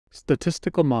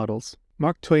Statistical models.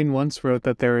 Mark Twain once wrote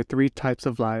that there are 3 types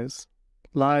of lies: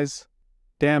 lies,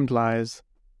 damned lies,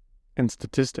 and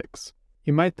statistics.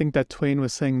 You might think that Twain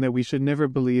was saying that we should never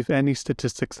believe any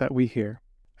statistics that we hear.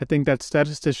 I think that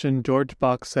statistician George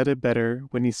Box said it better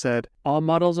when he said, "All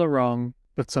models are wrong,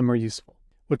 but some are useful."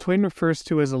 What Twain refers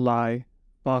to as a lie,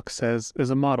 Box says, is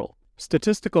a model.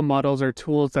 Statistical models are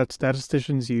tools that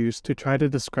statisticians use to try to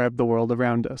describe the world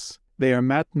around us. They are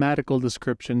mathematical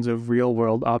descriptions of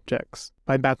real-world objects.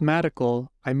 By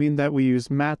mathematical, I mean that we use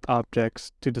math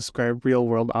objects to describe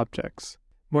real-world objects.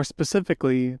 More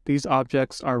specifically, these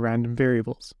objects are random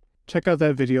variables. Check out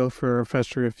that video for a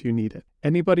refresher if you need it.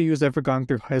 Anybody who's ever gone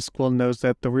through high school knows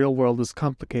that the real world is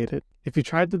complicated. If you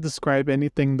tried to describe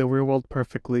anything in the real world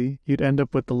perfectly, you'd end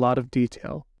up with a lot of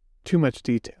detail. Too much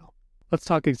detail. Let's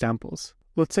talk examples.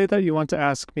 Let's say that you want to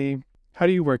ask me, how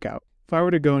do you work out? If I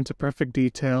were to go into perfect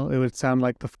detail, it would sound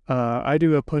like I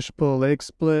do a push-pull leg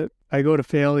split, I go to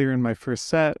failure in my first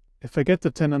set. If I get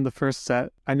to 10 on the first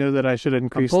set, I know that I should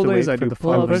increase the weight for the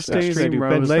pull-ups, push days, I do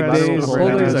bend leg days,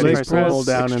 pull days, I try to pull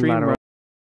down and lateral.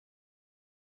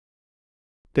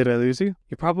 Did I lose you?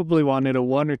 You probably wanted a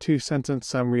 1 or 2 sentence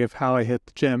summary of how I hit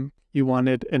the gym. You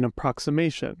wanted an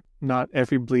approximation, not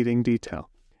every bleeding detail.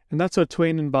 And that's what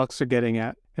Twain and Box are getting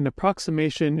at. An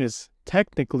approximation is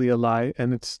technically a lie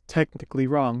and it's technically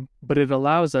wrong, but it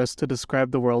allows us to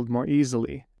describe the world more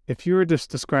easily. If you were just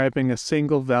describing a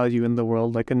single value in the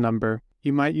world like a number,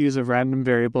 you might use a random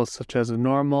variable such as a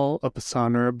normal, a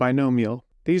Poisson, or a binomial.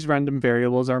 These random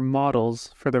variables are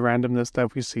models for the randomness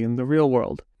that we see in the real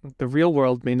world. The real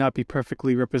world may not be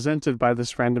perfectly represented by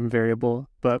this random variable,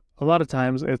 but a lot of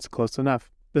times it's close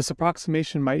enough. This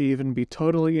approximation might even be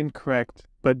totally incorrect,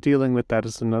 but dealing with that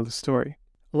is another story.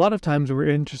 A lot of times we're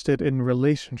interested in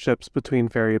relationships between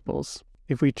variables.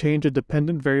 If we change a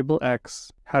dependent variable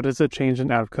x, how does it change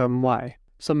an outcome y?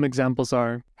 Some examples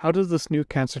are, how does this new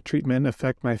cancer treatment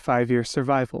affect my 5-year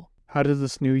survival? How does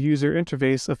this new user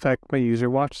interface affect my user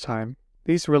watch time?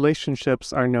 These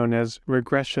relationships are known as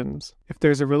regressions. If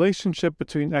there's a relationship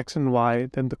between x and y,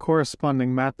 then the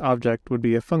corresponding math object would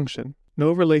be a function.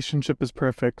 No relationship is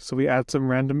perfect, so we add some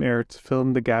random error to fill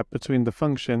in the gap between the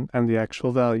function and the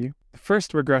actual value. The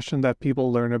first regression that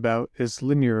people learn about is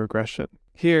linear regression.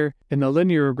 Here, in a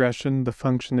linear regression, the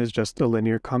function is just a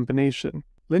linear combination.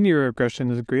 Linear regression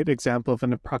is a great example of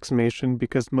an approximation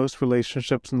because most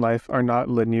relationships in life are not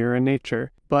linear in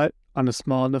nature, but on a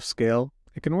small enough scale,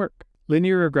 it can work.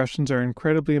 Linear regressions are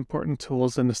incredibly important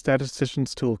tools in a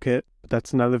statistician's toolkit, but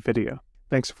that's another video.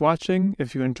 Thanks for watching.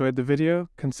 If you enjoyed the video,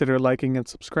 consider liking and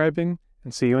subscribing,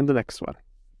 and see you in the next one.